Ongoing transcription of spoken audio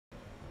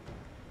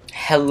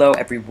Hello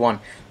everyone,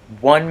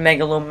 one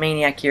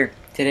Megalomaniac here,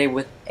 today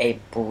with a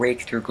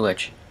breakthrough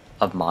glitch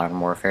of Modern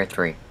Warfare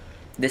 3.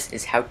 This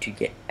is how to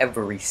get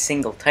every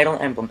single title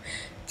and emblem,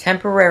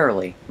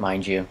 temporarily,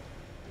 mind you,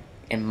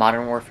 in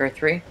Modern Warfare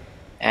 3,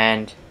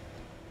 and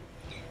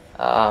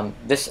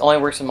this only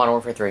works in Modern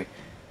Warfare 3.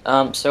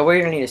 So what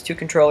you're going to need is two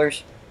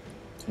controllers,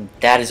 and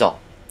that is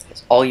all.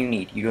 That's all you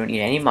need. You don't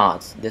need any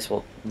mods.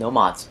 No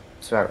mods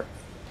whatsoever.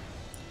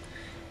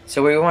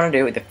 So what you want to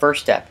do, the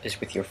first step, is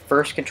with your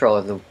first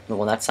controller, the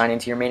one that's signed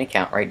into your main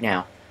account right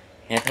now.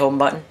 Hit the home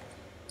button,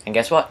 and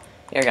guess what?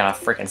 You're gonna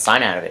freaking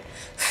sign out of it.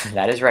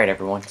 That is right,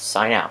 everyone.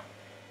 Sign out.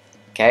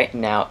 Okay,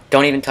 now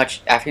don't even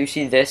touch, after you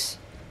see this,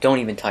 don't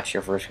even touch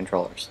your first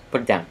controllers.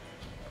 Put it down.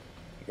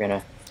 You're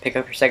gonna pick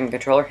up your second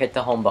controller, hit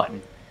the home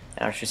button.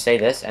 And I should say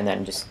this, and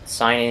then just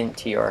sign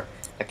into your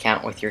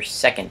account with your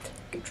second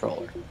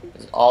controller.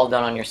 This is all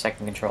done on your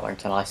second controller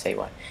until I say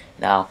what.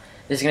 Now,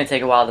 this is gonna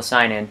take a while to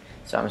sign in,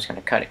 so I'm just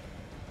going to cut it.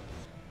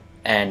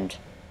 And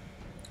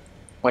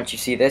once you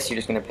see this, you're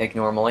just going to pick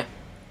normally.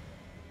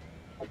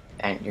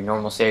 And your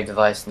normal save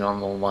device, the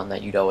normal one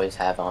that you'd always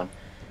have on.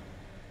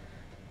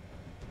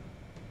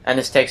 And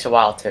this takes a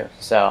while too,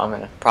 so I'm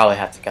going to probably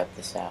have to cut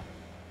this out.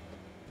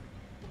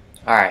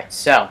 Alright,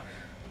 so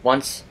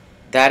once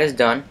that is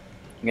done,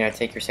 you're going to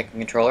take your second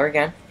controller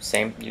again.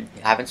 Same, you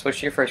haven't switched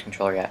to your first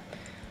controller yet.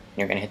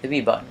 You're going to hit the B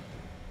button.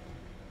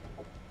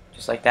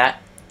 Just like that.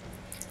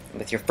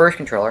 With your first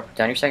controller, put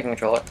down your second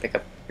controller, pick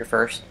up your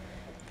first,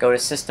 go to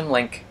System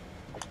Link,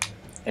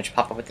 and it should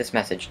pop up with this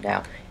message.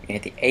 Now, you can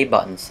hit the A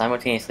button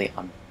simultaneously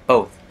on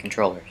both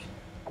controllers.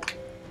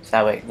 So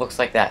that way it looks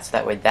like that. So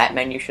that way that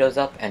menu shows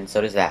up, and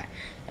so does that.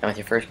 And with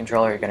your first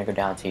controller, you're going to go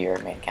down to your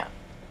main account.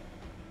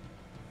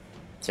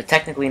 So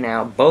technically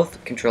now,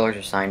 both controllers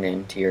are signed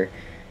in to your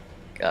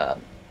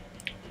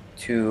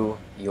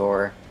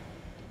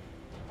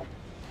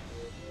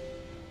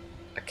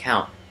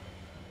account.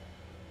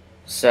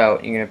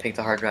 So you're going to pick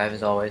the hard drive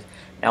as always.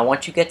 Now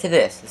once you get to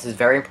this is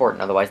very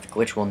important, otherwise the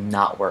glitch will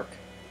not work.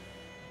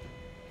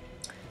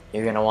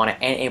 You're going to want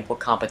to enable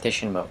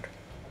competition mode.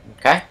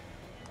 Okay?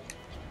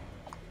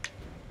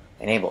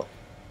 Enable it.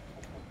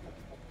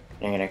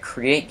 You're going to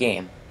create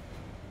game.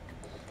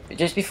 But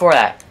just before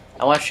that,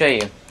 I want to show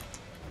you,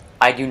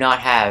 I do not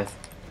have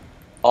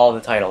all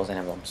the titles and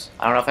emblems.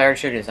 I don't know if I already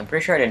showed you this, I'm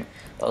pretty sure I didn't,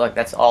 but look,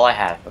 that's all I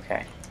have,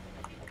 okay?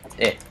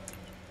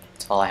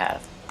 That's all I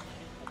have.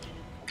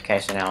 Okay,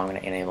 so now I'm going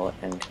to enable it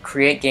and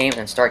create game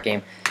and start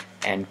game,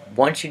 and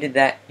once you did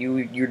that,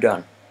 you're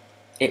done.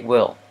 It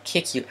will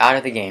kick you out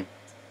of the game,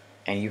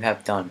 and you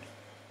have done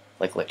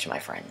the glitch, my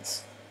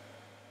friends.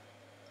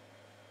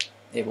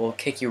 It will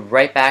kick you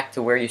right back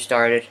to where you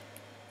started,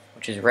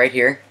 which is right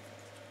here,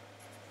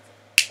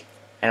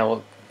 and it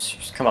will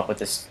just come up with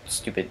this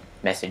stupid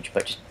message,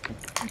 but just,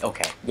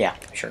 okay, yeah,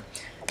 sure.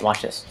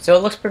 Watch this. So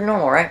it looks pretty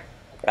normal, right?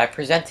 But I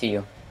present to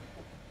you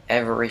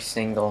every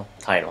single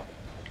title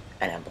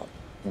and emblem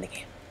in the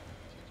game.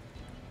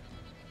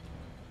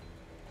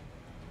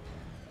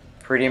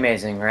 Pretty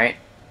amazing, right?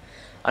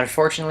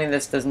 Unfortunately,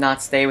 this does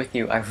not stay with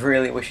you. I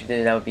really wish it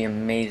did. That would be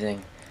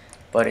amazing.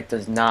 But it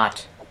does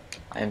not.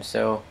 I am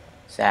so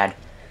sad.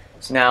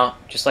 So now,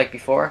 just like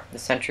before, the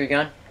sentry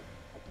gun.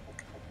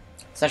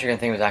 The sentry gun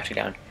thing was actually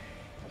down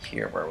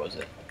here. Where was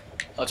it?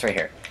 Oh, it's right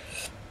here.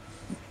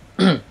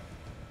 I'm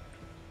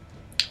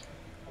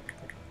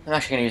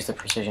actually going to use the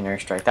precision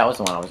airstrike. That was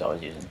the one I was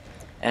always using.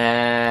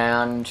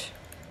 And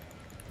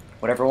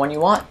whatever one you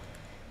want.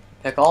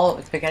 Pick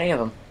any of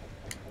them.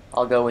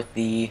 I'll go with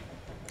the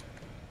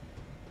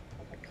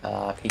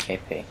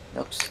PKP.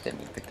 Oops,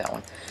 didn't even pick that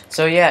one.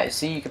 So yeah,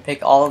 see, you can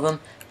pick all of them,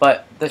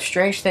 but the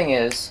strange thing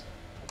is,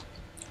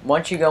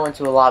 once you go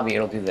into a lobby,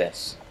 it'll do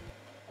this.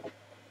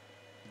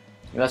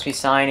 You must be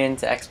signed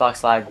into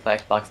Xbox Live to play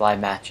Xbox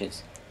Live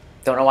matches.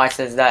 Don't know why it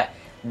says that.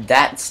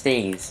 That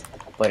stays,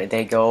 but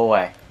they go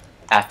away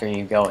after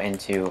you go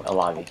into a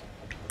lobby.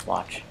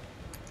 Watch.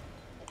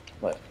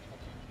 What?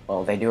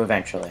 Well, they do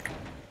eventually.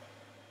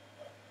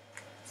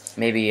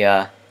 Maybe,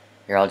 here,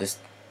 I'll just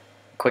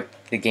quit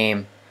the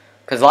game.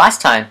 Because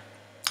last time,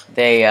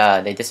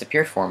 they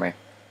disappeared for me.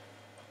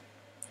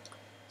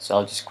 So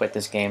I'll just quit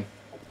this game.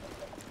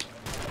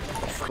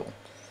 Cool.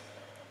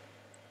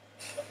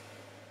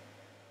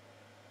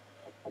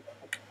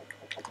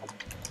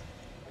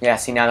 Yeah,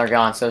 see, now they're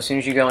gone. So as soon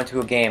as you go into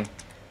a game,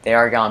 they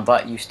are gone.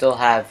 But you still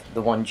have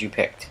the ones you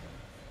picked.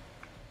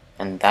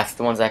 And that's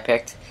the ones I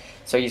picked.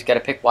 So you just got to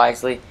pick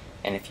wisely.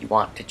 And if you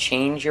want to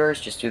change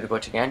yours, just do the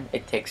glitch again.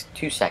 It takes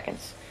 2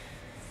 seconds.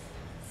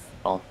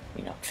 Well,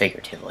 you know,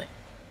 figuratively.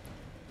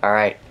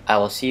 Alright, I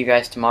will see you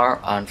guys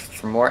tomorrow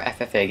for more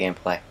FFA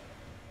gameplay.